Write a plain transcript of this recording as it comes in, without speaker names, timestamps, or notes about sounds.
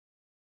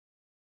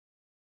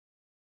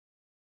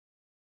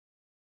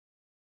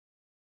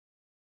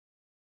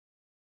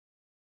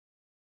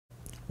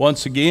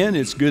Once again,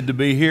 it's good to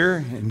be here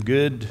and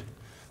good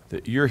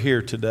that you're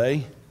here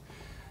today.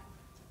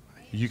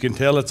 You can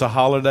tell it's a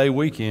holiday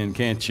weekend,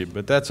 can't you?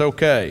 But that's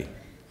okay.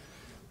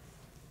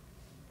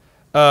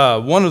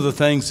 One of the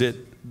things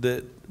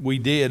that we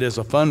did as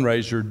a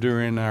fundraiser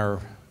during our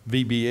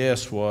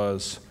VBS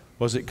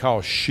was it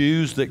called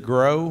Shoes That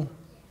Grow?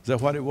 Is that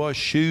what it was?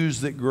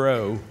 Shoes That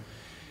Grow.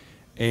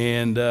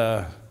 And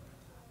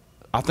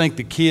I think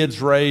the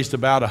kids raised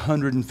about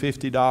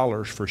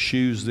 $150 for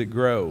Shoes That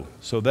Grow.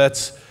 So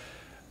that's,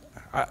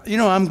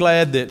 I'm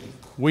glad that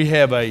we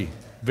have a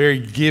very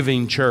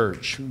giving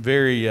church,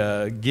 very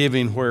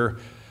giving where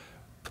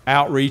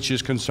outreach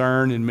is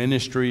concerned and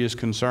ministry is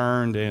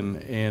concerned.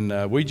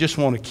 And we just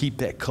want to keep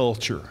that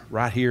culture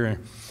right here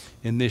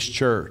in this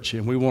church.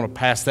 And we want to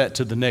pass that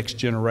to the next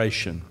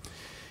generation.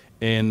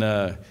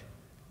 And,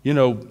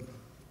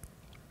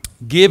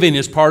 giving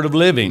is part of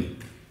living.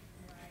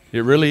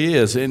 It really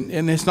is.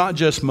 And it's not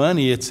just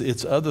money,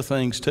 it's other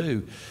things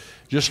too.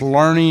 Just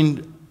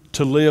learning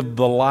to live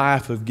the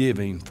life of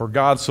giving. For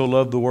God so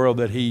loved the world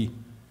that He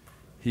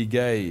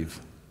gave.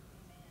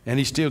 And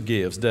He still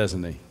gives,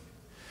 doesn't He?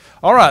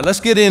 All right, let's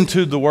get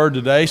into the Word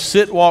today.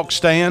 Sit, walk,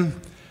 stand.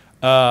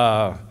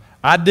 I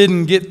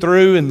didn't get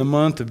through in the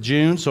month of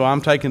June, so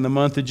I'm taking the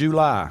month of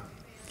July.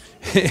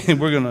 And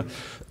we're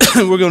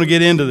gonna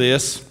get into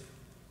this.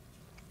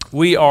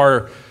 We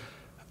are...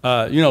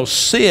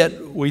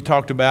 sit, we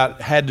talked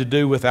about, had to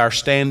do with our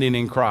standing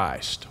in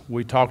Christ.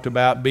 We talked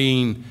about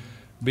being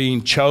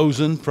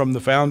chosen from the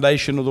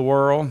foundation of the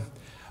world,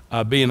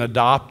 being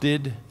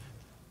adopted,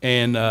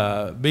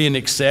 and being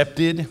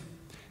accepted,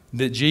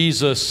 that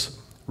Jesus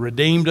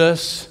redeemed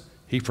us,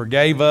 He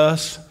forgave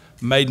us,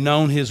 made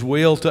known His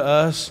will to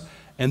us,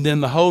 and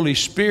then the Holy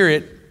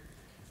Spirit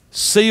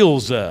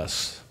seals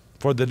us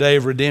for the day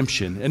of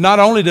redemption. And not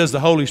only does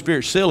the Holy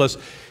Spirit seal us,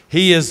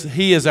 He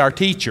is our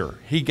teacher.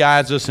 He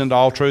guides us into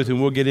all truth,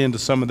 and we'll get into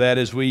some of that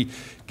as we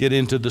get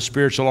into the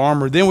spiritual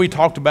armor. Then we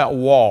talked about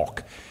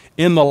walk.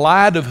 In the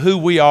light of who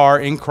we are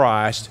in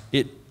Christ,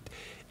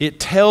 it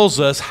tells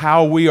us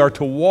how we are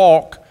to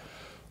walk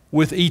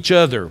with each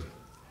other.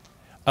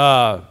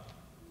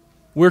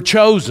 We're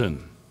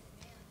chosen.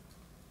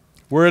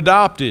 We're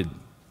adopted.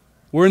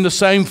 We're in the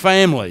same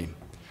family.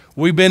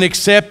 We've been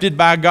accepted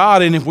by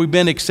God, and if we've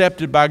been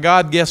accepted by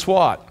God, guess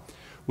what?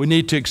 We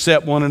need to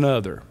accept one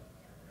another.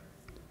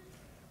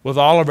 With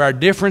all of our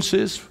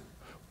differences,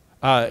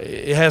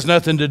 it has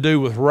nothing to do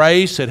with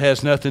race. It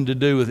has nothing to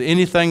do with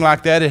anything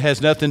like that. It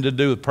has nothing to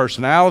do with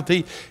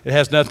personality. It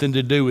has nothing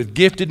to do with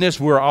giftedness.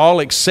 We're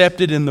all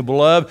accepted in the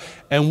beloved,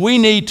 and we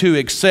need to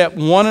accept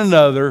one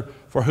another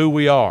for who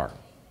we are.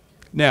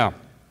 Now,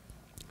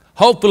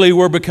 hopefully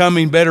we're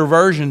becoming better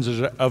versions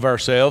of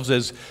ourselves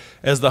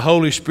as the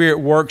Holy Spirit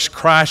works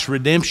Christ's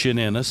redemption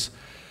in us.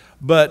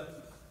 But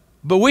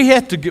we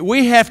have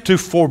to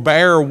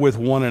forbear with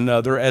one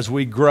another as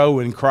we grow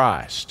in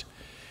Christ.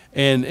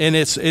 And it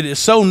is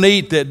so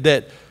neat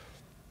that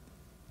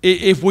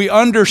if we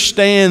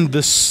understand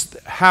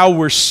how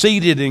we're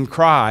seated in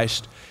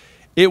Christ,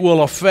 it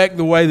will affect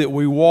the way that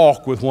we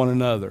walk with one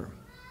another.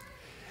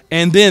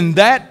 And then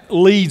that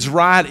leads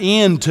right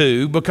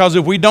into, because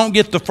if we don't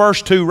get the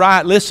first two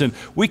right, listen,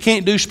 we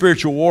can't do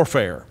spiritual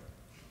warfare.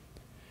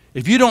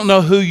 If you don't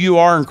know who you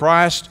are in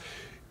Christ,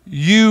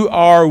 you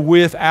are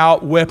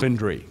without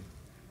weaponry.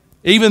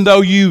 Even though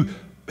you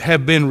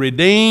have been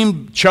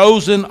redeemed,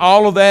 chosen,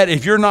 all of that,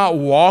 if you're not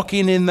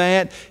walking in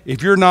that,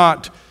 if you're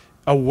not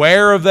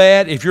aware of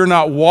that, if you're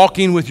not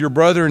walking with your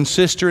brother and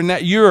sister in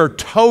that, you are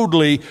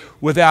totally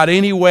without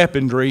any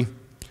weaponry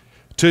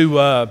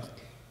to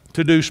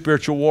do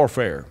spiritual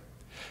warfare.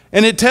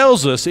 And it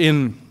tells us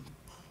in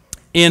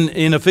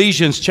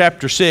Ephesians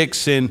chapter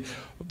 6 in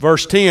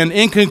verse 10,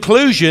 in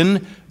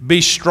conclusion, be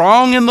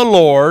strong in the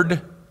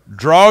Lord,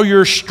 draw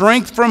your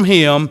strength from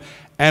Him,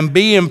 and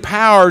be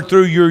empowered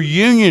through your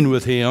union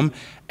with Him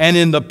and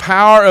in the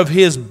power of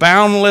His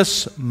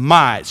boundless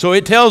might. So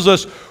it tells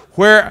us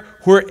where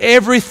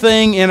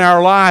everything in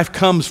our life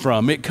comes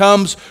from. It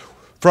comes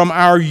from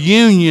our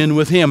union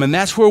with Him, and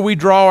that's where we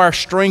draw our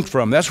strength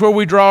from. That's where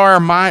we draw our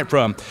might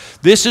from.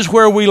 This is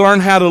where we learn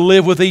how to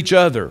live with each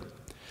other.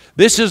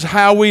 This is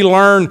how we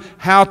learn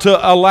how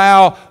to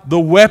allow the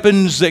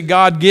weapons that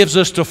God gives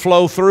us to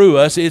flow through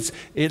us.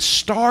 It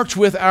starts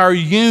with our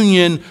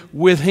union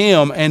with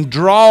Him and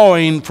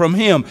drawing from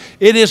Him.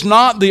 It is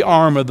not the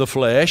arm of the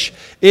flesh.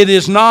 It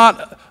is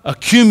not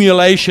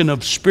accumulation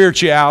of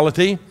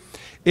spirituality.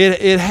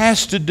 It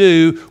has to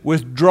do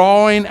with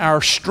drawing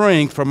our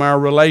strength from our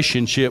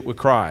relationship with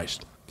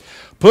Christ.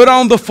 Put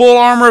on the full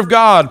armor of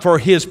God, for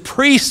His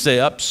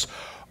precepts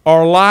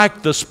are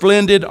like the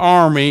splendid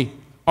armor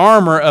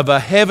of a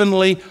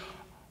heavenly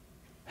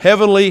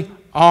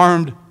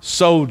armed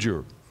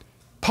soldier.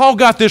 Paul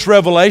got this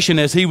revelation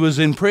as he was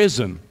in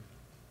prison.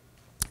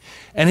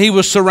 And he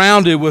was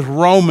surrounded with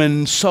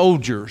Roman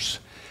soldiers.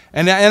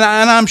 And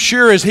I'm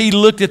sure as he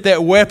looked at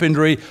that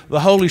weaponry, the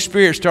Holy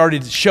Spirit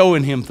started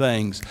showing him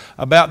things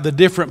about the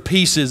different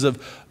pieces of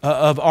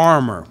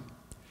armor.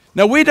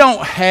 Now, we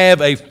don't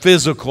have a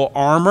physical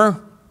armor.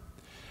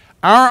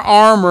 Our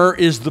armor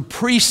is the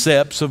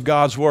precepts of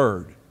God's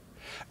Word.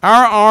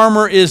 Our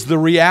armor is the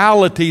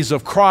realities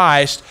of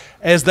Christ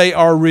as they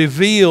are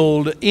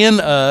revealed in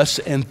us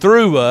and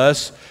through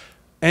us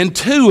and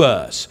to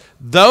us.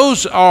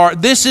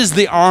 This is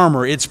the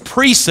armor. It's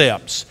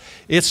precepts.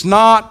 It's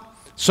not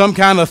some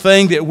kind of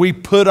thing that we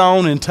put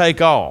on and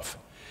take off.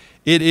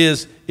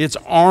 It's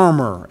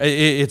armor.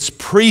 It's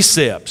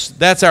precepts.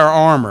 That's our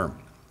armor.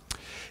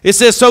 It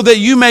says, so that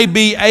you may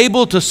be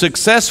able to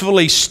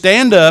successfully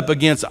stand up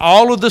against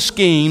all of the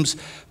schemes,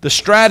 the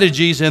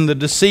strategies, and the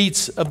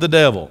deceits of the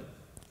devil.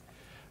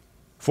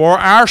 For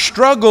our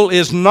struggle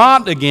is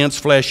not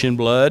against flesh and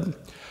blood,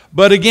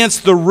 but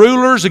against the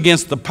rulers,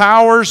 against the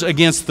powers,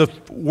 against the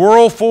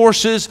world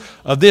forces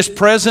of this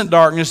present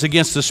darkness,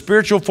 against the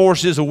spiritual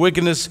forces of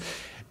wickedness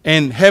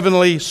in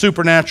heavenly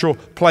supernatural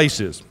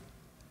places.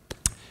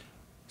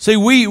 See,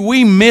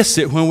 we miss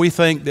it when we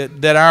think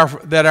that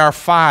our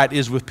fight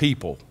is with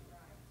people.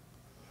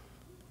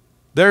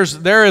 There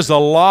is a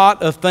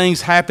lot of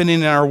things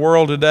happening in our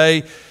world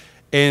today,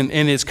 and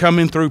it's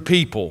coming through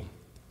people.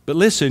 But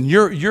listen,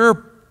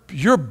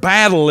 your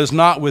battle is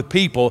not with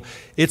people,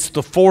 it's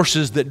the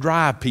forces that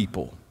drive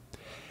people.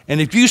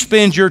 And if you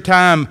spend your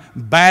time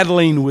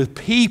battling with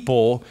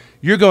people,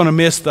 you're going to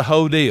miss the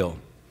whole deal.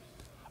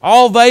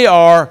 All they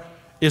are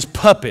is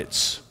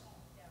puppets,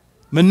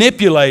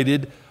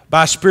 manipulated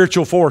by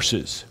spiritual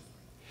forces.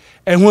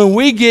 And when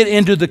we get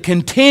into the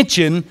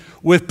contention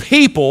with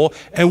people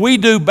and we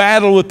do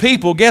battle with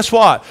people, guess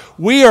what?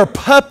 We are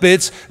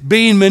puppets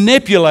being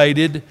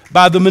manipulated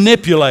by the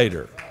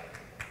manipulator.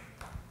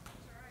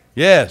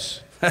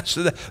 Yes,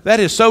 that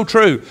is so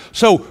true.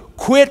 So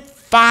quit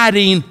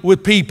fighting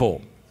with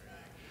people.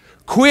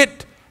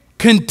 Quit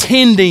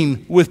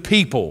contending with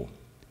people.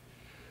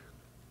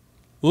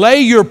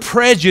 Lay your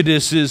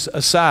prejudices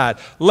aside.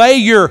 Lay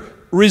your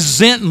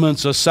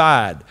resentments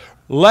aside.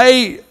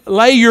 Lay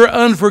your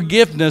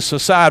unforgiveness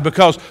aside,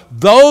 because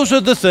those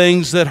are the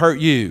things that hurt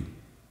you.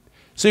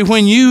 See,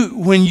 when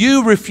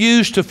you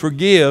refuse to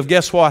forgive,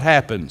 guess what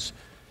happens?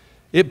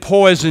 It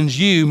poisons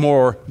you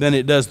more than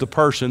it does the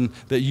person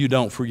that you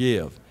don't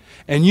forgive.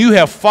 And you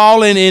have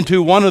fallen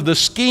into one of the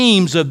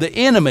schemes of the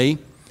enemy,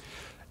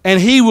 and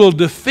he will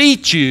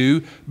defeat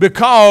you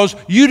because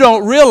you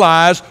don't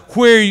realize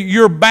where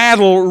your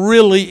battle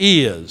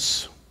really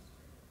is.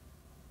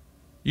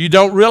 You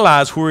don't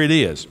realize where it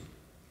is.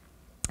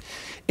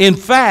 In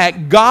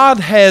fact, God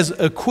has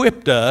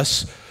equipped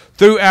us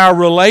through our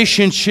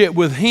relationship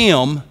with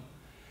Him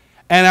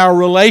and our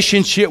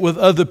relationship with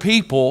other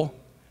people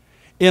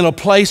in a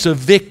place of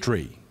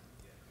victory.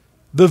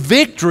 The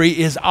victory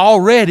is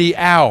already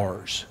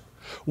ours.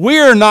 We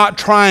are not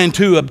trying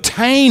to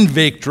obtain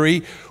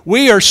victory.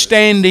 We are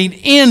standing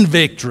in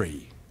victory.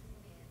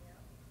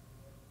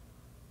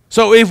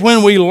 So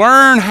when we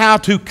learn how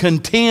to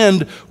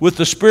contend with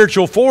the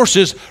spiritual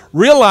forces,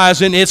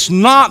 realizing it's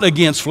not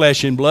against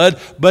flesh and blood,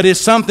 but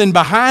it's something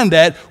behind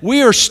that,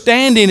 we are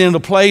standing in a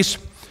place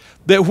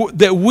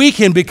that we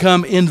can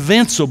become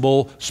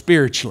invincible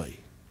spiritually.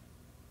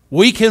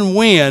 We can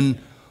win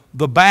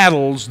the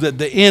battles that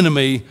the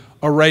enemy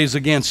arrays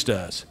against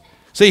us.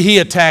 See, he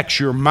attacks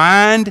your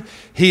mind.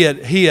 He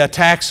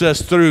attacks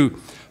us through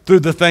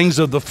the things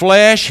of the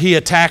flesh. He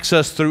attacks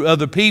us through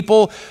other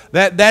people.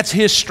 That's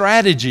his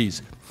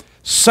strategies.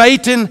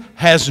 Satan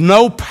has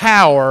no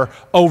power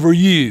over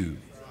you.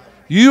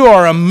 You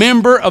are a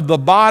member of the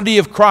body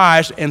of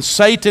Christ, and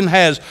Satan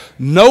has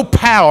no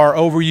power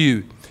over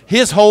you.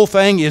 His whole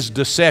thing is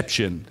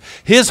deception.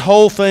 His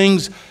whole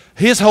thing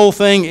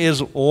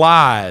is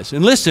lies.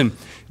 And listen,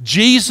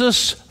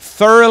 Jesus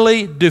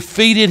thoroughly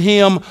defeated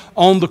him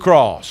on the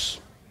cross.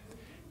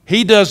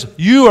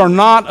 You are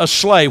not a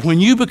slave. When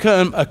you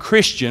become a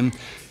Christian,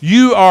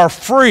 you are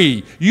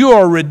free. You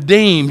are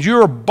redeemed. You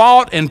are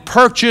bought and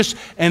purchased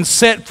and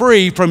set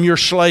free from your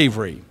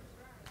slavery.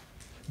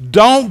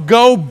 Don't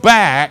go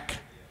back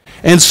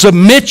and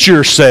submit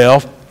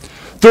yourself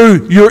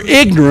through your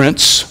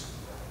ignorance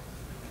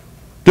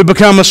to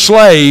become a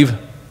slave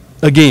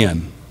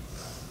again.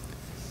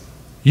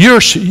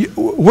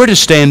 We're to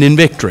stand in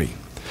victory.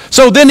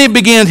 So then he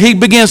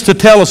begins to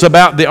tell us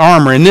about the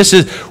armor, and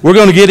we're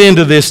going to get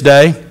into this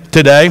today.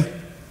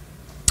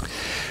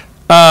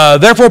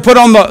 Therefore, put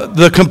on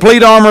the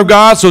complete armor of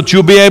God, so that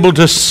you'll be able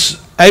to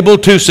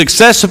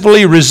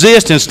successfully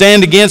resist and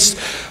stand against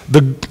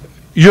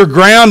your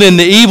ground in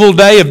the evil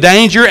day of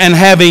danger, and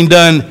having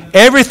done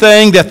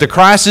everything that the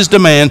crisis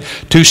demands,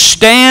 to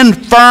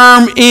stand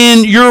firm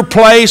in your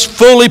place,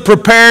 fully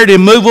prepared,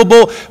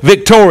 immovable,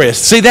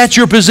 victorious. See, that's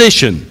your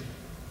position.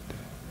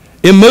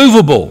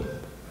 Immovable.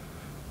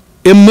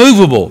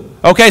 Immovable.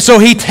 Okay, so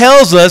he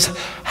tells us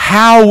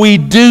how we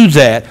do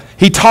that.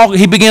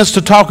 He begins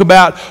to talk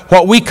about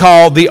what we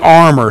call the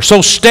armor.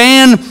 So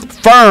stand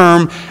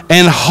firm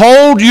and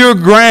hold your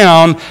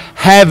ground,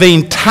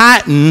 having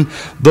tightened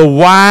the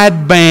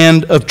wide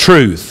band of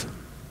truth.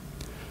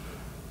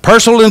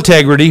 Personal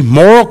integrity,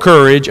 moral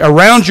courage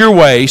around your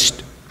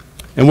waist,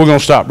 and we're going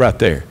to stop right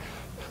there.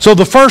 So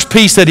the first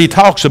piece that he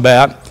talks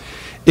about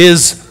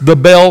is the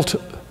belt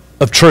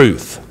of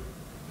truth.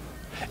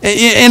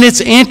 And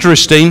it's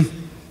interesting.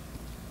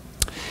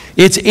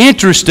 It's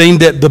interesting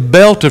that the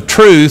belt of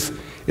truth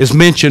is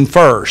mentioned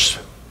first,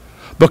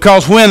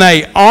 because when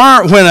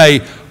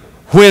a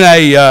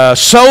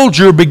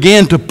soldier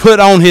began to put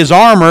on his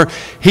armor,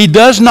 he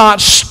does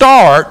not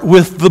start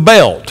with the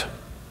belt.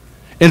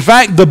 In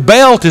fact, the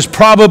belt is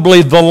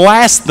probably the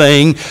last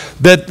thing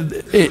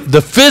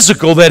the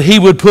physical that he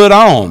would put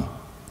on.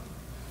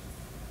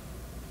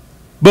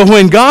 But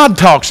when God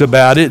talks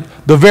about it,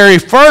 the very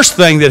first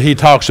thing that he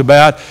talks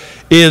about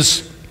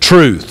is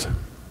truth.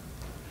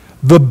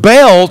 The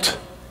belt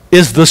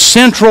is the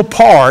central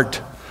part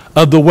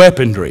of the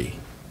weaponry.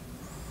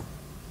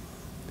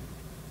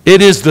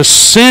 It is the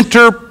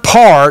center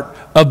part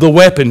of the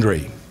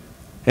weaponry.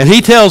 And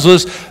he tells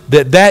us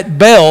that that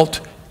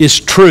belt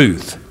is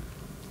truth.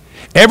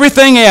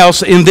 Everything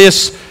else in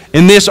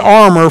this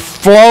armor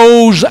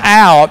flows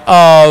out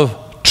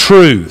of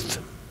truth.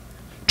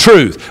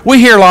 Truth. We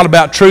hear a lot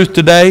about truth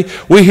today.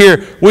 We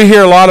hear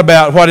a lot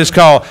about what is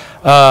called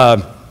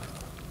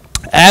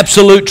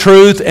absolute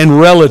truth and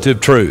relative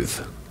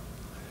truth.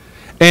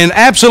 And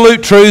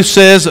absolute truth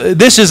says,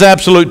 this is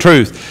absolute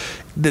truth.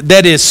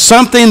 That is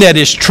something that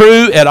is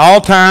true at all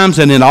times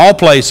and in all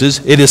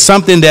places. It is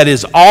something that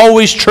is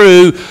always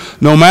true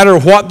no matter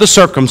what the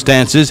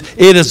circumstances.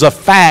 It is a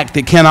fact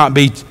that cannot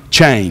be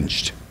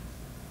changed.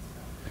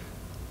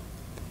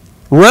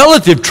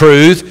 Relative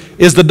truth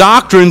is the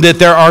doctrine that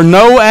there are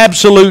no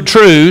absolute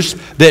truths,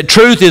 that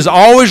truth is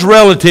always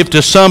relative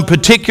to some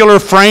particular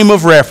frame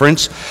of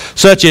reference,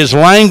 such as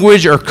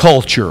language or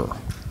culture.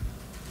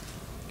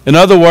 In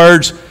other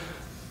words,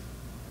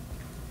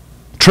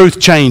 truth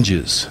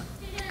changes.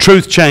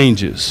 Truth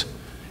changes.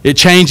 It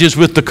changes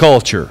with the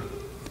culture.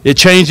 It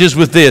changes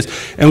with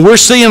this. And we're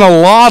seeing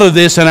a lot of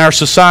this in our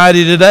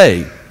society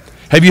today.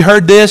 Have you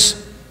heard this?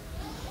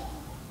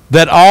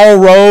 That all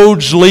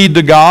roads lead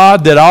to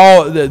God, that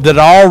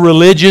all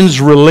religions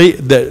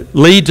that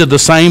lead to the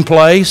same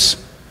place,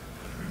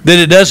 that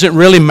it doesn't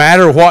really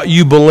matter what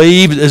you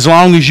believe as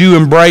long as you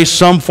embrace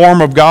some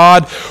form of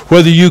God,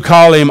 whether you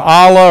call him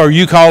Allah or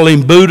you call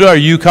him Buddha or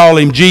you call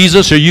him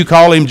Jesus or you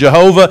call him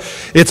Jehovah,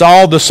 it's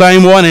all the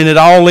same one and it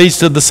all leads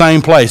to the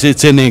same place.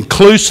 It's an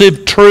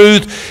inclusive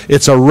truth.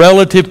 It's a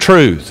relative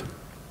truth.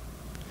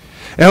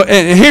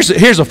 And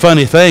here's a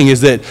funny thing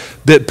is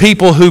that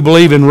people who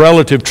believe in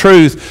relative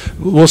truth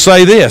will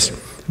say this: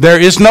 there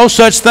is no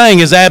such thing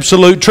as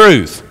absolute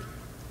truth.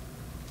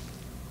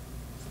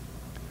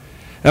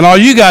 And all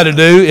you got to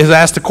do is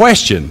ask the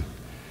question,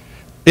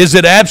 is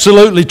it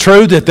absolutely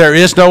true that there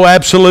is no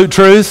absolute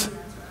truth?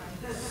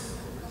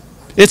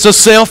 It's a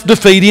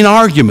self-defeating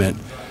argument.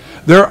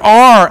 There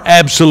are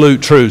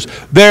absolute truths.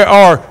 There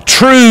are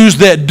truths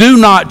that do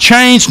not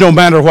change no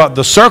matter what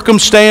the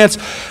circumstance,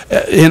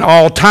 in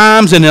all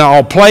times and in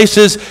all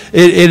places.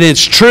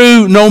 It's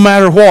true no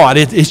matter what.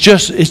 It's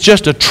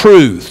just a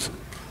truth.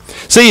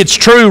 See, it's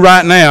true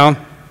right now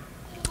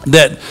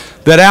that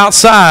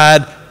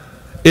outside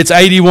it's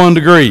 81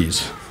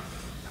 degrees.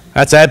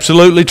 That's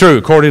absolutely true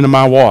according to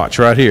my watch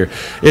right here.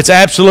 It's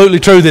absolutely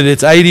true that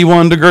it's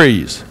 81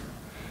 degrees.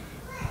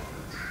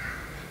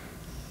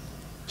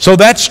 So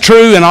that's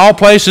true in all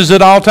places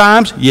at all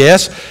times?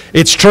 Yes.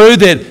 It's true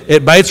that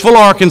at Batesville,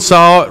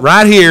 Arkansas,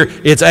 right here,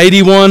 it's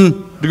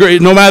 81 degrees.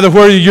 No matter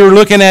whether you're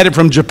looking at it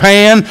from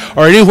Japan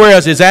or anywhere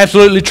else, it's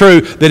absolutely true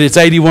that it's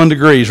 81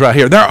 degrees right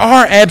here. There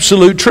are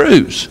absolute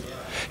truths.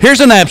 Here's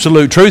an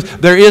absolute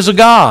truth. There is a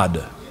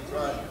God.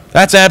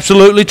 That's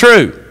absolutely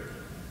true.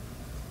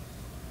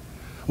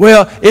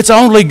 Well, it's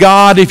only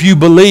God if you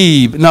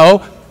believe.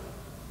 No.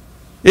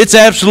 It's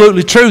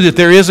absolutely true that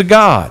there is a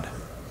God.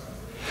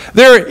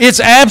 It's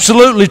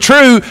absolutely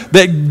true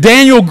that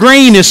Daniel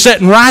Green is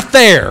sitting right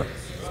there.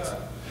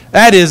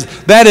 That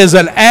is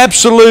an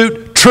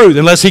absolute truth.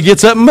 Unless he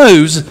gets up and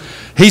moves,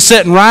 he's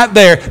sitting right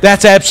there.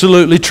 That's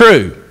absolutely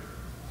true.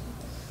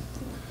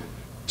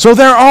 So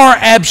there are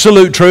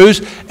absolute truths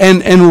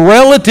and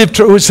relative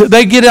truths.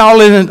 They get all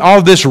in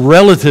all this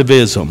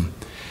relativism.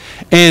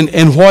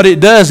 And what it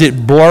does,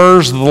 it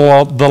blurs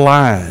the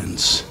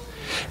lines.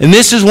 And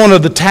this is one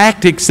of the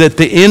tactics that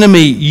the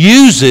enemy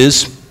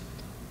uses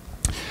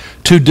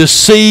to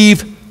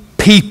deceive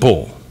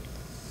people.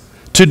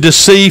 To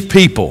deceive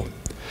people.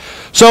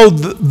 So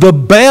the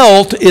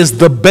belt is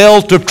the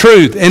belt of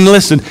truth. And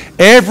listen,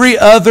 every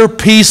other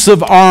piece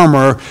of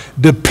armor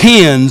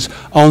depends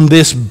on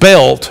this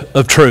belt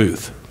of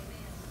truth.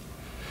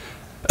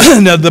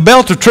 Now, the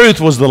belt of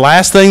truth was the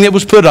last thing that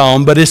was put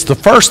on, but it's the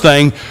first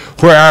thing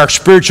where our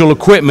spiritual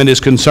equipment is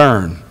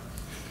concerned.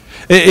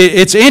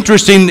 It's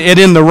interesting that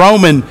in the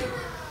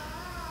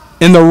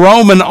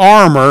Roman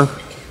armor,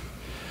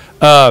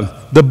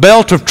 the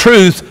belt of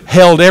truth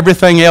held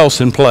everything else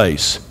in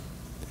place.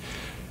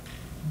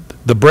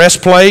 The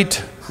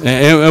breastplate,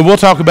 and we'll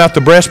talk about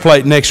the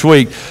breastplate next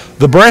week.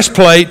 The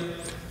breastplate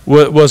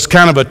was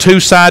kind of a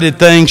two-sided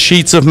thing,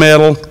 sheets of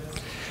metal,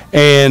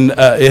 and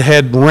it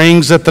had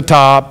rings at the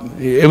top.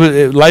 It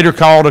was later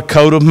called a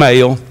coat of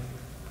mail.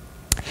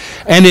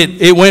 And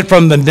it went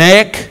from the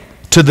neck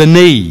to the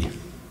knee.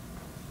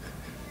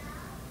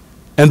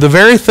 And the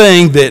very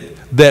thing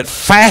that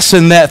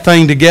fastened that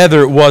thing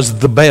together was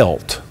the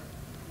belt.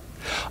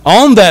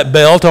 On that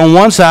belt, on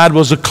one side,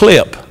 was a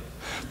clip.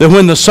 That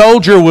when the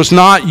soldier was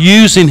not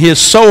using his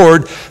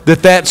sword,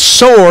 that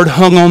sword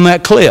hung on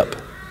that clip.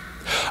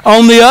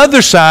 On the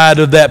other side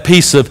of that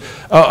piece of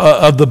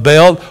the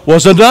belt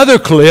was another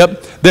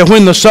clip that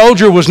when the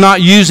soldier was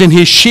not using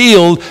his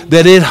shield,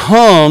 that it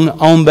hung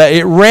on that,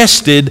 it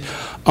rested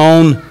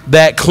on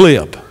that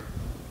clip.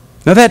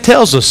 Now that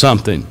tells us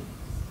something.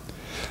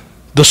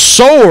 The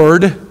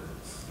sword,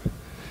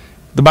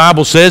 the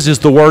Bible says, is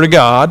the Word of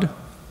God.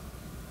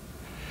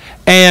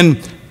 And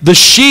the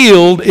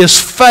shield is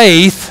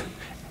faith.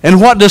 And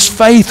what does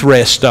faith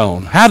rest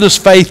on? How does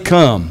faith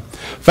come?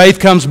 Faith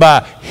comes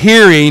by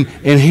hearing,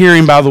 and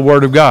hearing by the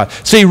Word of God.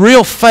 See,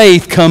 real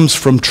faith comes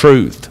from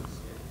truth.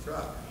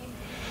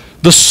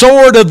 The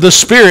sword of the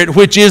Spirit,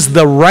 which is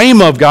the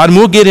rhema of God, and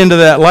we'll get into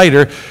that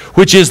later,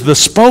 which is the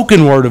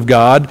spoken Word of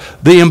God,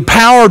 the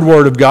empowered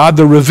Word of God,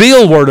 the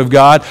revealed Word of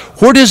God,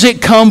 where does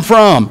it come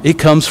from? It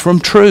comes from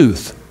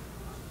truth.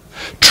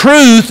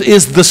 Truth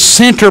is the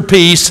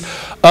centerpiece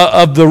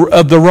of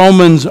the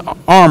Roman's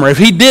armor. If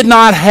he did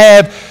not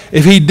have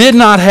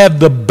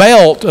the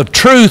belt of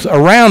truth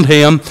around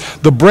him,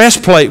 the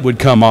breastplate would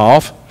come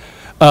off.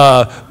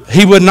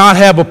 He would not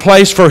have a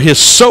place for his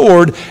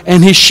sword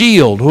and his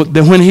shield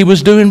when he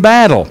was doing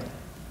battle.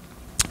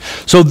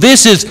 So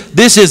this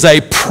is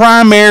a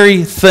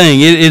primary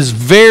thing. It is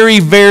very,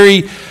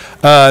 very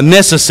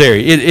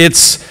necessary.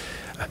 It's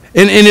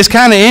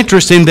kind of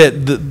interesting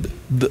that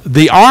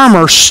the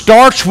armor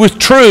starts with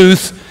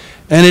truth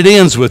and it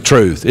ends with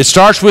truth. It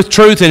starts with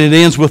truth and it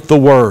ends with the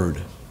Word.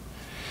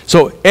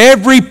 So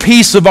every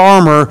piece of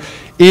armor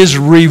is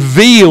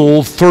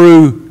revealed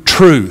through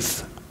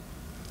truth.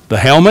 The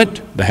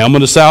helmet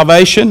of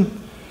salvation,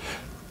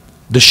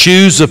 the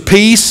shoes of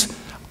peace,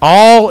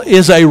 all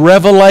is a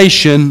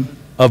revelation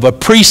of a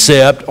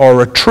precept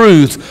or a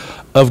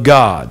truth of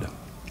God.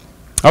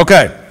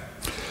 Okay,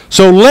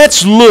 so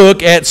let's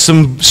look at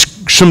some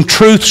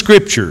truth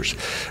scriptures.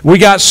 We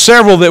got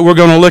several that we're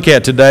going to look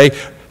at today,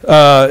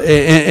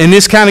 and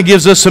this kind of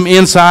gives us some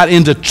insight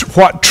into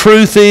what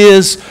truth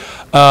is,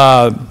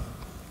 where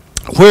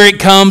it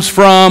comes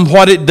from,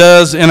 what it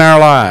does in our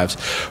lives.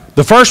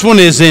 The first one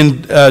is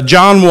in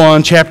John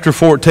 1, chapter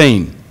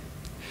 14.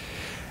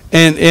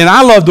 And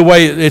I love the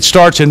way it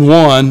starts in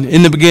 1.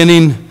 In the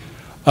beginning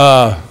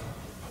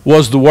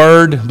was the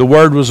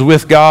Word was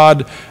with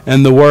God,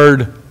 and the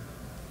Word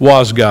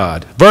was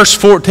God. Verse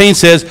 14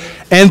 says,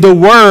 and the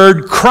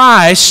Word,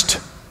 Christ,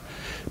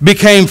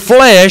 became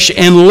flesh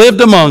and lived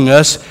among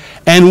us,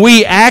 and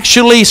we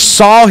actually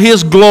saw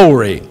His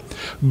glory.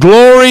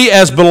 Glory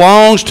as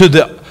belongs to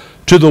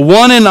the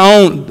one and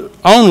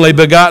only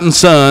begotten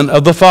Son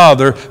of the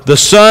Father, the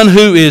Son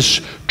who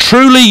is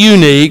truly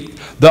unique,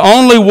 the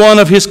only one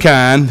of His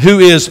kind, who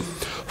is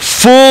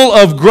full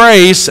of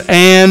grace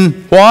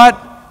and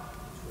what?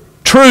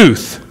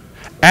 Truth.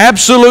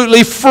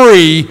 Absolutely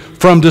free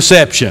from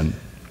deception.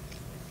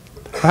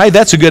 Hey,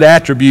 that's a good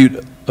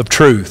attribute of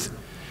truth.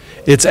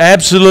 It's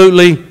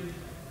absolutely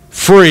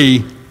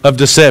free of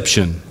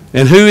deception.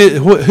 And who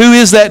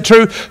is that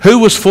truth? Who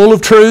was full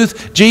of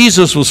truth?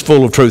 Jesus was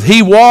full of truth.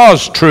 He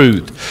was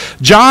truth.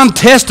 John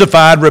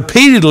testified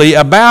repeatedly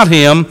about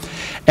Him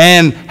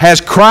and has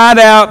cried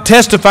out,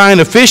 testifying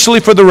officially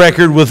for the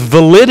record with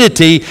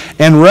validity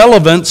and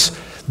relevance,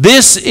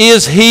 this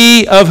is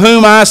He of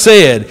whom I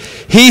said,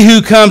 He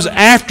who comes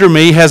after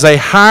me has a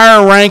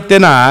higher rank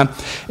than I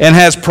and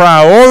has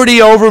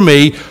priority over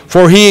me,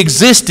 for He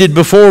existed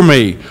before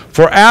me.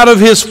 For out of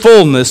His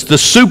fullness, the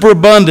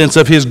superabundance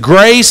of His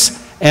grace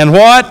and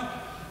what?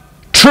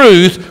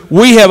 Truth,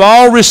 we have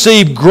all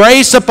received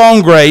grace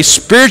upon grace,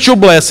 spiritual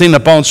blessing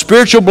upon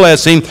spiritual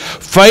blessing,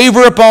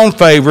 favor upon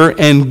favor,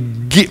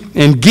 and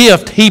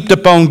gift heaped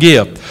upon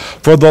gift.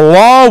 For the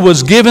law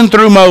was given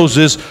through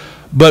Moses,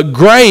 but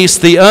grace,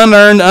 the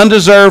unearned,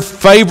 undeserved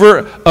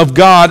favor of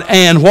God,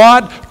 and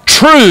what?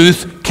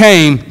 Truth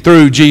came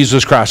through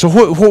Jesus Christ. So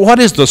what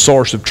is the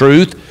source of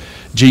truth?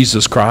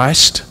 Jesus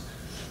Christ.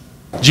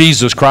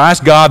 Jesus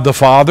Christ, God the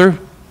Father.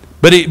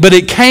 But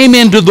it came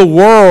into the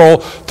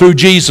world through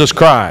Jesus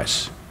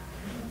Christ.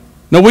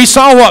 Now we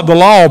saw what the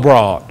law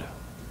brought.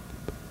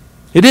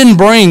 It didn't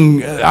bring,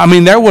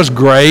 there was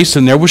grace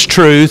and there was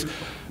truth.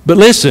 But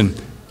listen,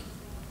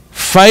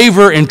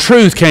 favor and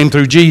truth came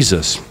through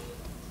Jesus.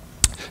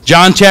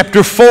 John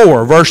chapter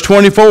 4, verse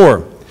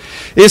 24.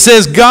 It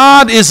says,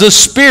 God is a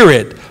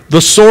spirit,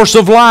 the source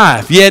of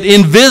life, yet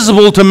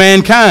invisible to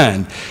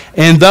mankind.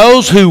 And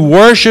those who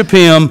worship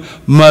Him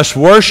must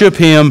worship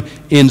Him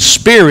in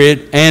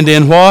spirit and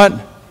in what?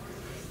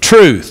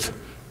 Truth.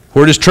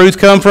 Where does truth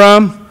come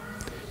from?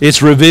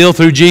 It's revealed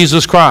through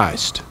Jesus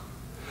Christ.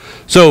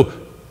 So,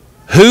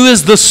 who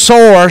is the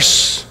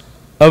source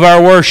of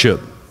our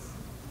worship?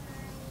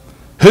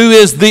 Who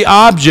is the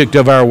object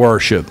of our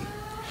worship?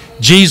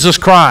 Jesus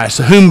Christ,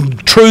 whom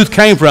truth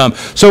came from.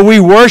 So we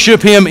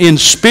worship Him in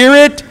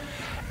spirit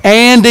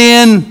and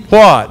in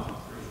what?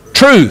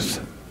 Truth.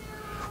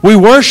 We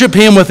worship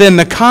Him within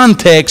the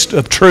context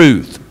of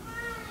truth.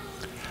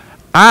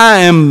 I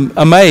am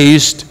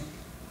amazed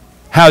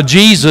how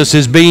Jesus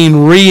is being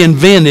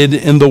reinvented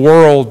in the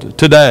world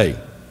today.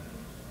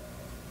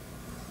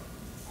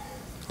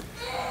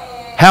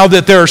 How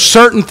that there are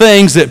certain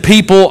things that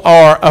people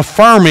are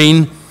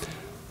affirming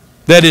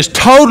that is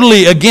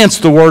totally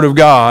against the Word of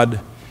God,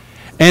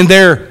 and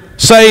they're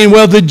saying,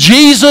 well, the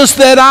Jesus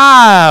that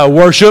I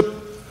worship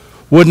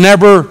would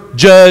never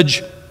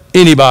judge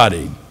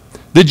anybody.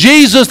 The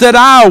Jesus that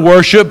I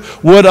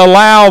worship would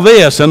allow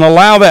this and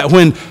allow that,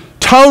 when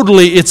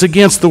totally it's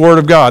against the Word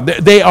of God.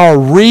 They are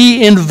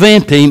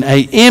reinventing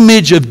an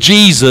image of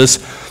Jesus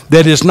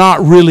that is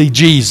not really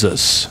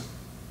Jesus.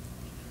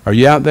 Are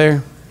you out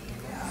there?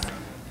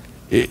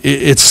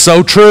 It's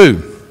so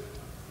true.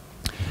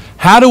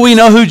 How do we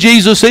know who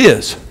Jesus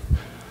is?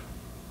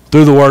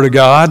 Through the Word of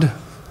God,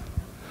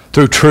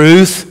 through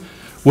truth.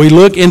 We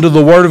look into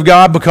the Word of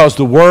God because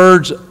the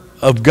words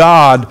of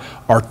God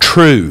are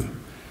true.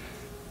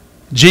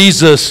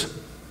 Jesus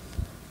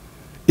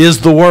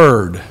is the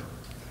Word,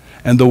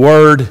 and the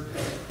Word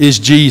is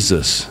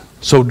Jesus.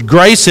 So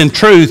grace and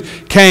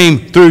truth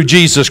came through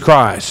Jesus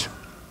Christ.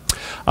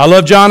 I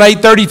love John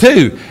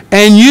 8:32.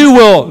 And you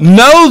will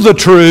know the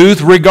truth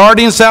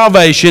regarding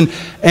salvation,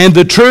 and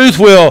the truth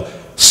will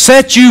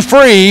set you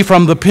free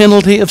from the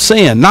penalty of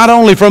sin. Not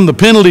only from the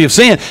penalty of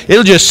sin,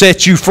 it'll just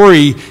set you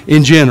free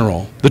in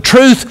general. The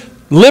truth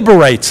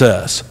liberates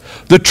us.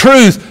 The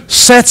truth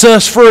sets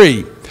us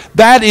free.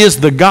 That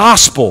is the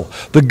gospel.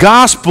 The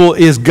gospel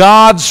is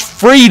God's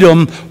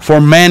freedom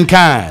for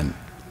mankind.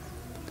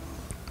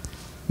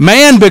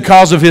 Man,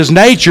 because of his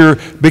nature,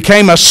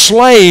 became a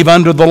slave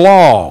under the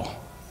law.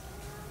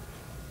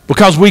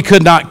 Because we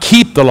could not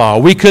keep the law.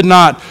 We could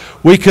not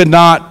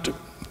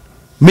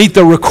meet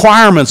the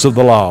requirements of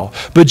the law.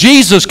 But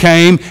Jesus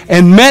came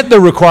and met the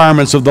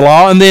requirements of the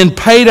law and then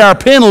paid our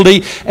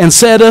penalty and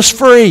set us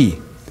free.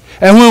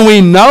 And when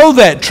we know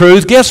that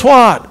truth, guess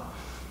what?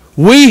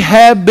 We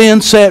have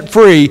been set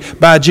free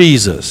by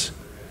Jesus.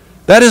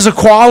 That is a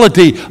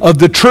quality of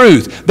the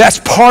truth. That's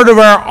part of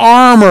our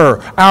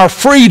armor, our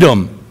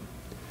freedom.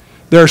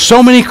 There are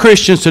so many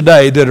Christians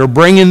today that are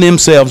bringing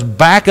themselves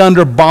back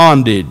under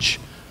bondage.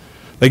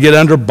 They get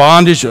under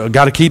bondage.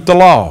 Got to keep the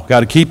law.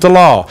 Got to keep the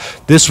law.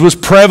 This was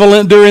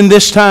prevalent during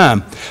this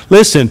time.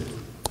 Listen,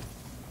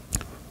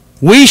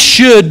 we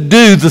should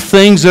do the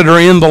things that are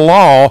in the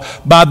law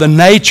by the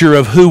nature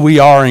of who we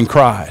are in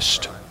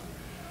Christ.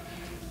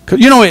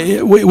 You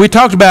know, we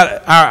talked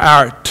about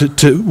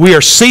we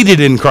are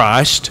seated in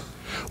Christ.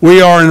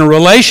 We are in a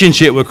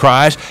relationship with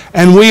Christ,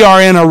 and we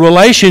are in a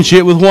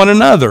relationship with one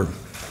another.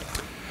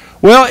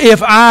 Well,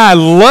 if I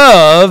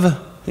love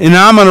and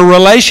I'm in a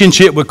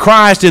relationship with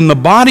Christ in the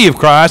body of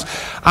Christ,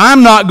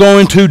 I'm not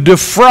going to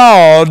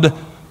defraud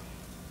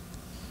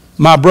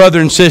my brother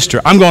and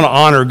sister. I'm going to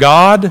honor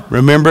God.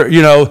 Remember,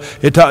 you know,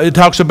 it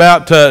talks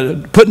about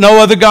put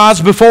no other gods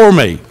before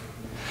me.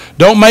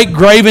 Don't make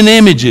graven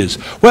images.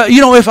 Well,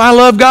 you know, if I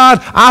love God,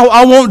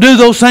 I won't do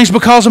those things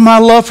because of my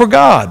love for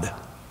God.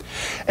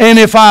 And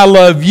if I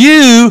love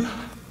you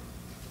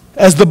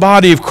as the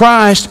body of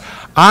Christ,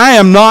 I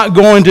am not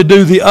going to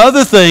do the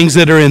other things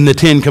that are in the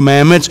Ten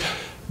Commandments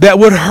that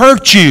would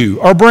hurt you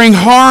or bring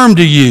harm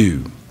to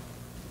you.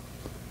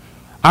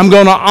 I'm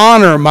going to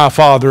honor my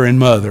father and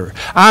mother.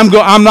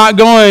 I'm not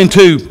going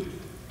to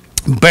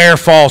bear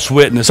false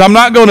witness. I'm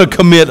not going to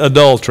commit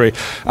adultery.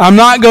 I'm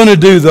not going to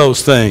do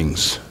those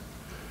things.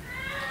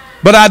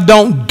 But I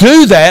don't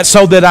do that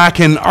so that I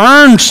can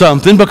earn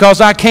something,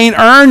 because I can't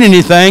earn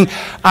anything.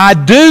 I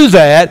do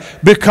that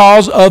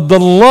because of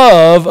the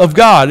love of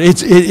God.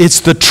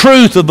 It's the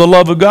truth of the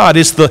love of God.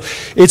 It's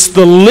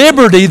the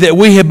liberty that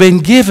we have been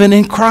given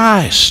in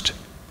Christ.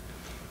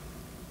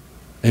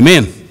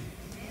 Amen.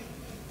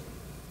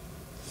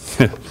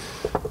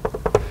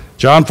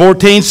 John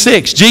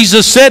 14:6.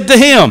 Jesus said to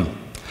him,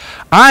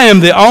 I am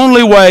the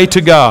only way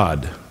to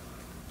God.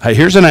 Hey,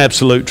 here's an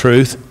absolute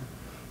truth.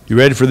 You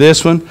ready for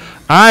this one?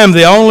 I am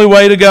the only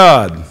way to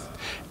God,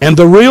 and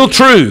the real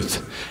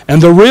truth,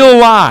 and the real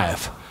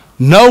life.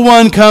 No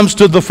one comes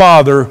to the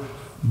Father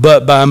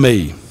but by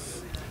me.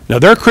 Now,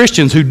 there are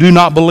Christians who do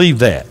not believe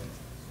that.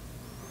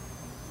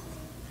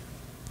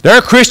 There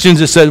are Christians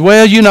that said,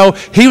 well, you know,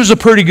 he was a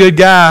pretty good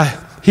guy.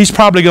 He's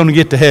probably going to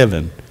get to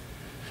heaven.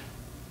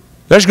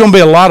 There's going to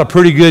be a lot of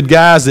pretty good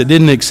guys that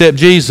didn't accept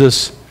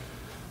Jesus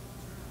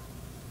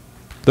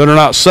that are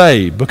not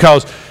saved,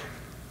 because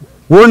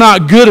we're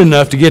not good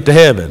enough to get to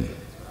heaven.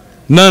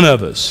 None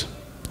of us.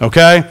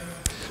 Okay?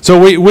 So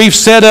we've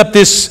set up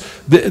this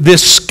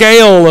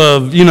scale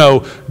of, you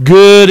know,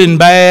 good and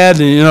bad,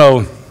 and, you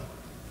know,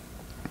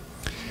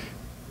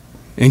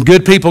 and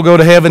good people go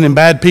to heaven and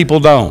bad people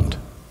don't.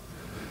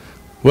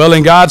 Well,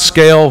 in God's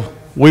scale,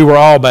 we were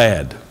all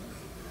bad.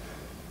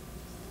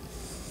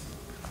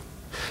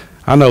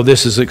 I know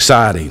this is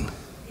exciting.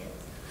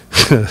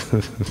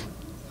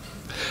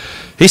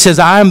 He says,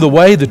 I am the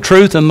way, the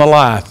truth, and the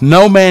life.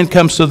 No man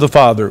comes to the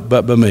Father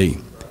but by me.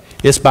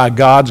 It's by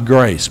God's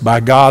grace,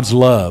 by God's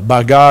love,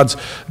 by God's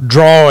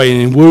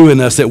drawing and wooing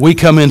us that we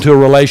come into a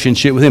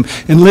relationship with Him.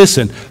 And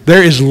listen,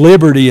 there is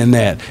liberty in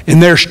that,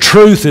 and there's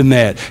truth in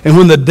that. And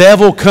when the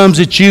devil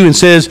comes at you and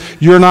says,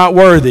 you're not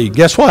worthy,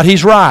 guess what?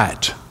 He's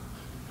right.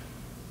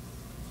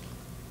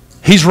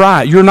 He's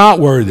right. You're not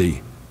worthy.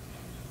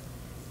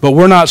 But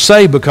we're not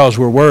saved because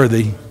we're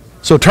worthy.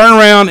 So turn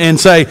around and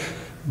say,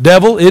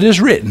 devil, it is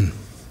written,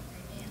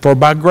 for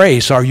by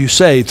grace are you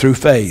saved through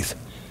faith.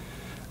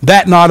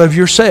 That not of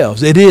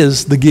yourselves. It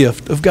is the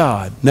gift of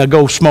God. Now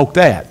go smoke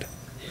that.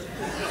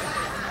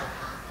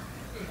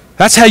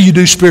 That's how you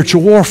do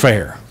spiritual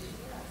warfare.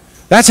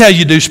 That's how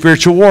you do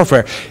spiritual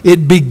warfare.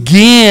 It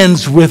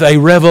begins with a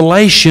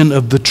revelation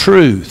of the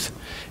truth.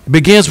 It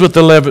begins with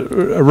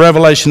the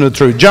revelation of the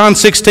truth. John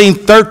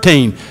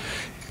 16:13.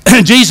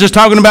 Jesus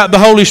talking about the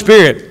Holy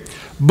Spirit.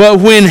 But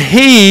when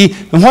He,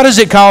 and what does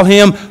it call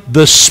Him?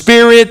 The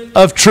Spirit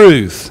of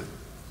truth.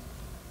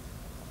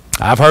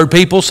 I've heard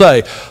people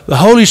say, the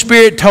Holy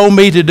Spirit told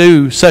me to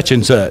do such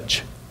and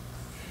such.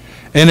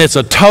 And it's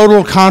a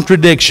total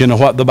contradiction of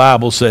what the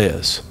Bible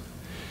says.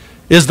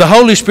 Is the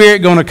Holy Spirit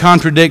going to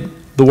contradict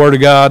the Word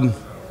of God?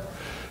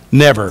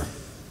 Never.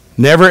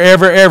 Never,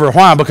 ever, ever.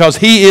 Why? Because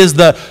He is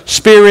the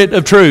Spirit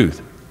of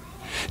truth.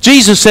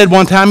 Jesus said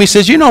one time, He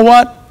says, you know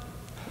what?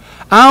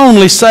 I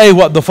only say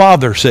what the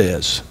Father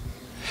says.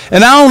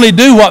 And I only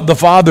do what the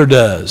Father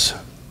does.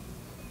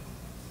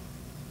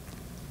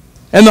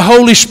 And the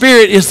Holy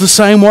Spirit is the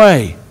same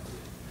way.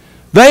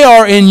 They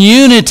are in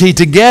unity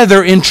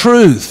together in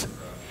truth.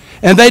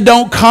 And they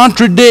don't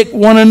contradict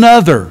one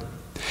another.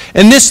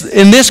 And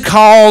this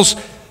calls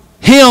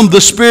Him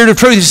the Spirit of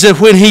truth. He said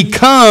when He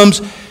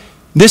comes,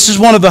 this is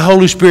one of the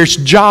Holy Spirit's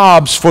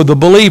jobs for the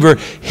believer.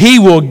 He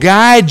will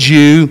guide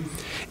you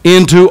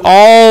into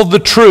all the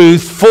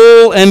truth,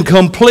 full and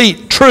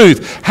complete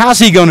truth. How's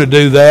He going to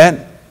do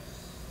that?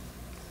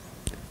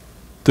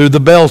 Through the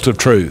belt of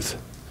truth,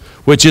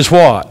 which is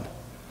what?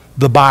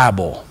 The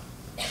Bible.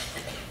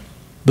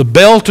 The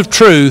belt of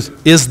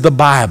truth is the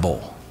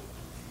Bible.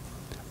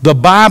 The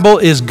Bible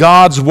is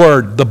God's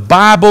Word. The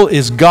Bible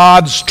is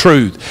God's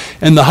truth.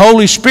 And the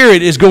Holy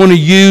Spirit is going to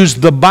use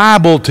the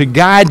Bible to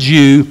guide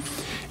you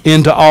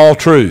into all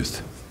truth.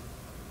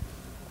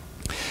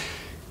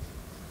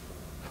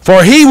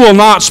 For He will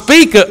not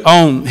speak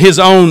on His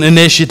own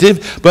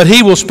initiative, but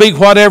He will speak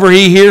whatever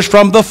He hears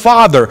from the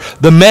Father,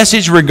 the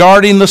message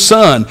regarding the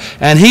Son,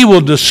 and He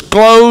will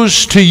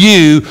disclose to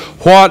you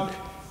what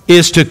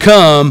is to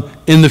come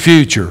in the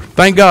future.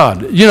 Thank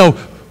God. You know,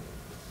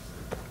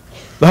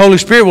 the Holy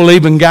Spirit will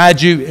even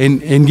guide you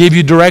and give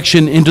you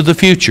direction into the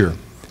future.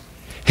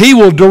 He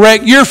will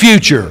direct your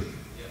future.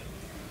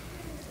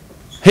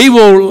 He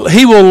will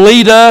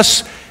lead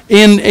us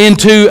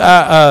into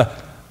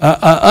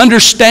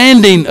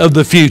understanding of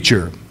the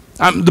future.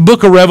 The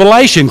book of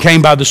Revelation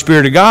came by the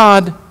Spirit of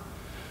God.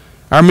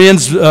 Our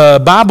men's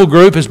Bible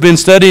group has been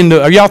studying.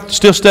 Are y'all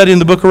still studying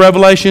the book of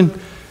Revelation?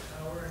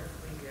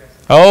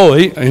 Oh,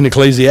 in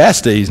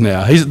Ecclesiastes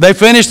now. They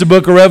finished the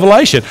book of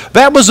Revelation.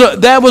 That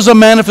was a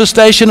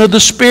manifestation of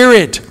the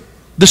Spirit.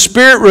 The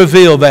Spirit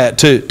revealed that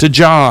to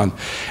John.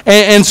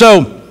 And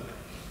so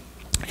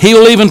He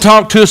will even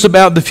talk to us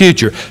about the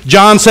future.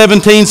 John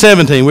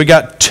 17:17. We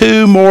got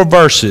two more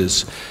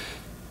verses.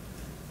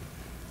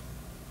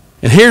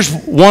 And here's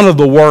one of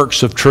the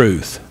works of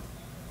truth.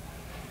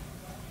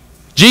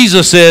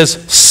 Jesus says,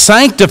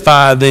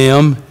 sanctify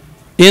them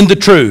in the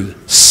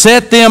truth.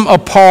 Set them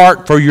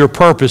apart for your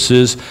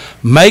purposes.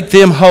 Make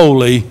them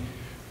holy.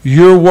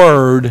 Your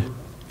word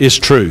is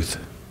truth.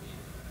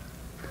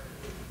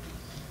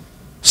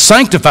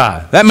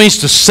 Sanctify. That means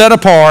to set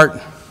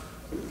apart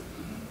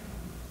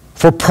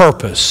for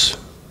purpose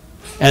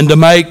and to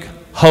make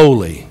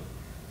holy.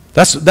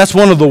 That's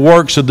one of the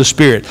works of the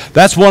Spirit.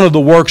 That's one of the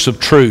works of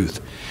truth,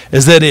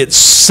 is that it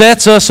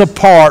sets us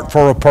apart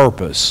for a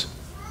purpose.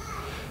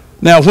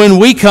 Now, when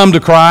we come to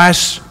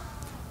Christ,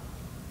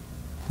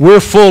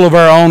 we're full of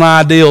our own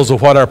ideals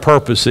of what our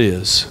purpose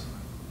is.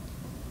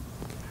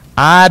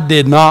 I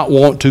did not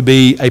want to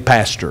be a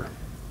pastor.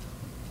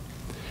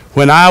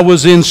 When I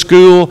was in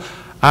school,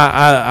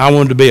 I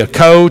wanted to be a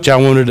coach. I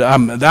wanted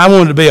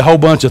to be a whole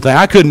bunch of things.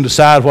 I couldn't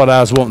decide what I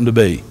was wanting to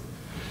be.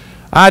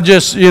 I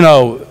just,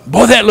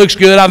 boy, that looks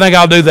good. I think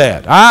I'll do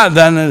that.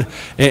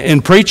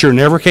 And preacher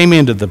never came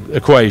into the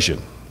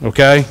equation,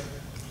 okay?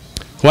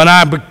 When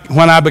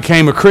I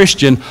became a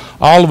Christian,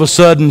 all of a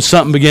sudden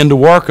something began to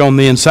work on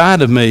the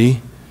inside of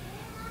me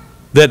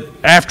that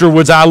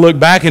afterwards I looked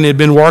back and it had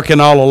been working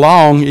all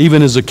along,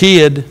 even as a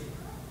kid.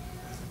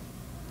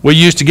 We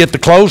used to get the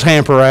clothes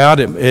hamper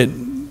out,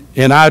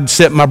 and I'd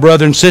sit my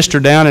brother and sister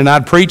down and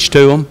I'd preach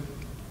to them.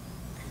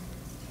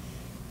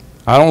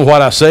 I don't know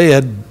what I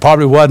said,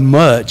 probably wasn't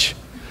much,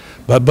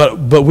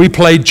 but we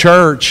played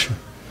church.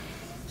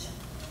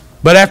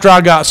 But after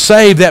I got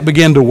saved, that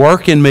began to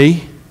work in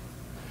me.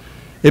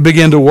 It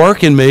began to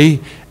work in me,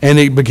 and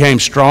it became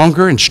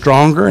stronger and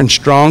stronger and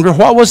stronger.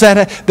 What was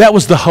that? That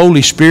was the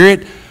Holy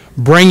Spirit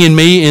bringing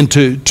me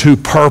into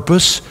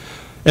purpose.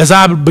 As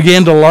I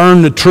began to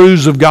learn the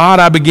truths of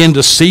God, I began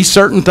to see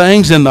certain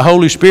things, and the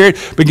Holy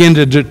Spirit began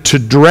to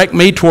direct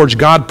me towards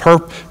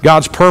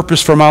God's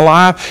purpose for my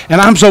life. And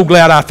I'm so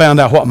glad I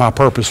found out what my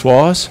purpose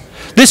was.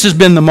 This has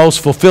been the most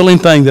fulfilling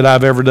thing that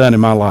I've ever done in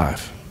my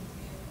life.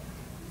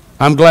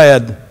 I'm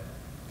glad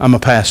I'm a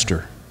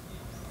pastor.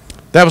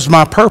 That was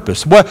my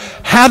purpose. Well,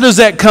 how does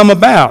that come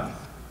about?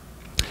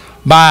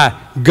 By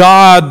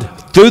God,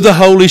 through the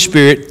Holy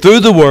Spirit,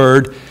 through the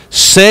Word,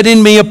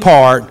 setting me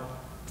apart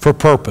for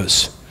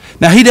purpose.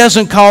 Now, He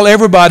doesn't call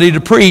everybody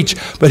to preach,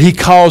 but He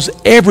calls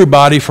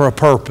everybody for a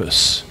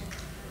purpose.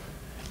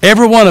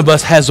 Every one of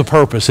us has a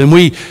purpose, and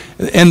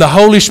the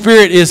Holy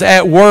Spirit is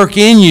at work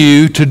in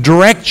you to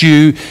direct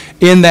you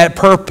in that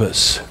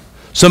purpose.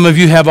 Some of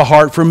you have a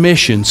heart for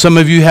mission. Some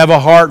of you have a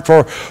heart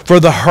for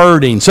the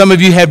hurting. Some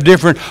of you have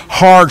different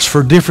hearts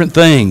for different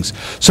things.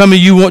 Some of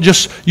you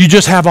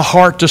just have a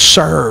heart to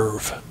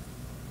serve.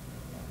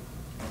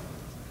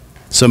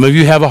 Some of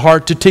you have a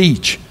heart to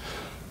teach.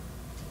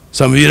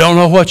 Some of you don't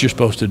know what you're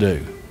supposed to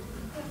do.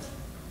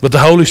 But the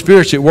Holy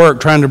Spirit's at work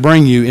trying to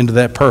bring you into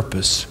that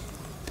purpose.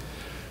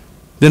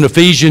 Then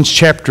Ephesians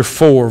chapter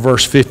 4,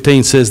 verse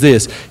 15 says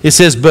this. It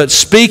says, "But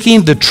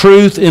speaking the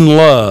truth in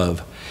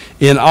love,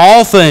 in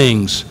all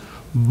things,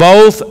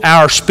 both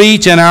our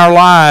speech and our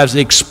lives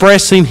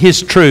expressing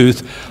His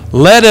truth,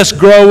 let us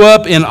grow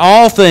up in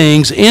all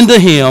things into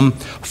Him,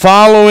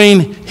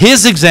 following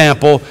His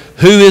example,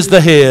 who is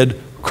the head,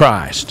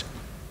 Christ."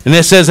 And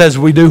it says, as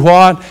we do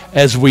what?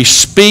 As we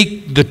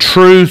speak the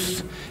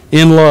truth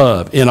in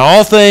love. In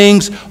all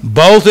things,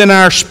 both in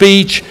our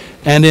speech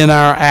and in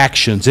our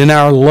actions, in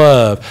our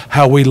love,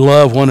 how we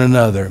love one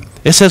another.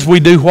 It says we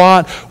do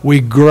what? We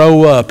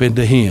grow up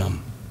into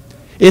Him.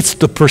 It's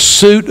the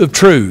pursuit of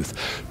truth.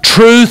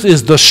 Truth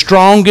is the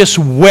strongest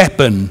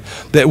weapon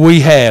that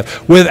we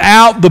have.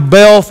 Without the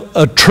belt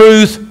of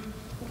truth,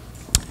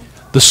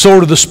 the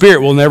sword of the Spirit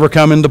will never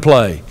come into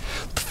play.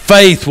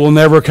 Faith will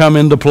never come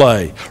into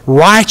play.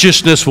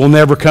 Righteousness will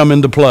never come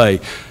into play.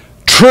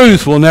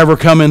 Truth will never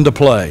come into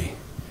play.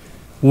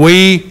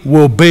 We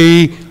will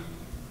be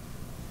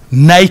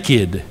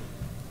naked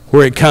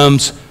where it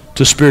comes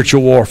to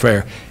spiritual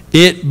warfare.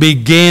 It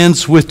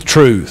begins with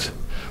truth.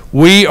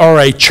 We are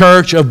a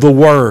church of the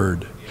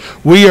Word.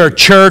 We are a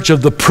church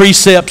of the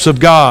precepts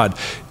of God.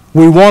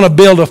 We want to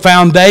build a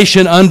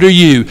foundation under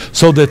you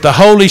so that the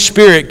Holy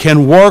Spirit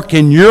can work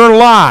in your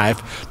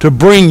life to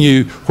bring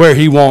you where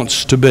He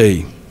wants to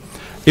be.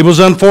 It was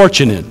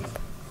unfortunate.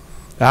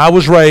 I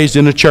was raised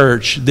in a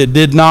church that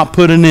did not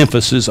put an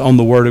emphasis on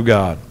the Word of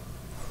God.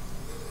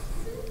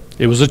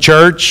 It was a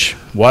church,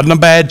 wasn't a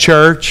bad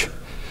church,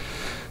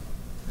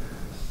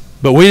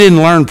 but we didn't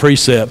learn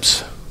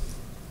precepts.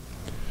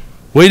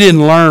 We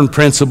didn't learn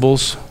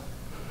principles.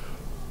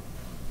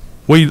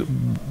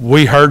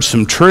 We heard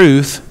some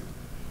truth,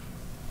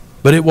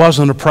 but it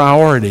wasn't a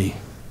priority.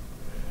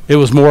 It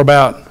was more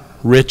about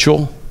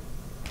ritual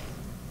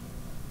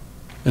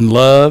and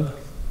love,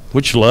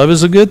 which love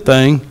is a good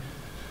thing,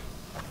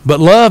 but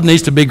love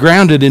needs to be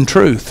grounded in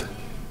truth.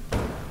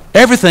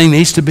 Everything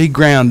needs to be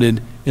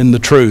grounded in the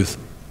truth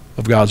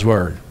of God's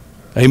Word.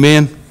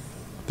 Amen?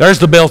 There's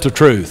the belt of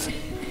truth.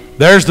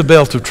 There's the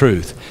belt of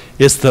truth.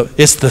 It's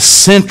the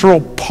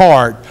central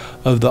part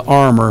of the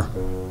armor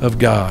of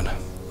God.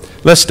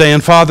 Let's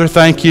stand. Father,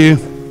 thank you.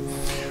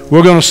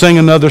 We're going to sing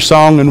another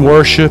song and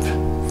worship.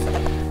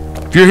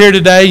 If you're here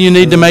today, you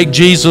need to make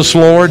Jesus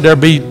Lord. There'll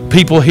be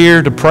people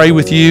here to pray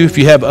with you. If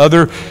you have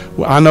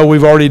I know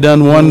we've already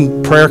done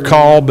one prayer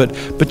call,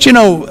 but you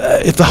know,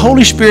 if the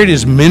Holy Spirit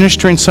is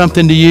ministering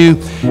something to you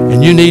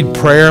and you need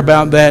prayer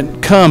about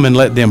that, come and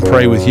let them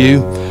pray with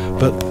you.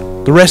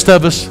 But the rest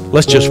of us,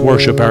 let's just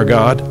worship our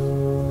God.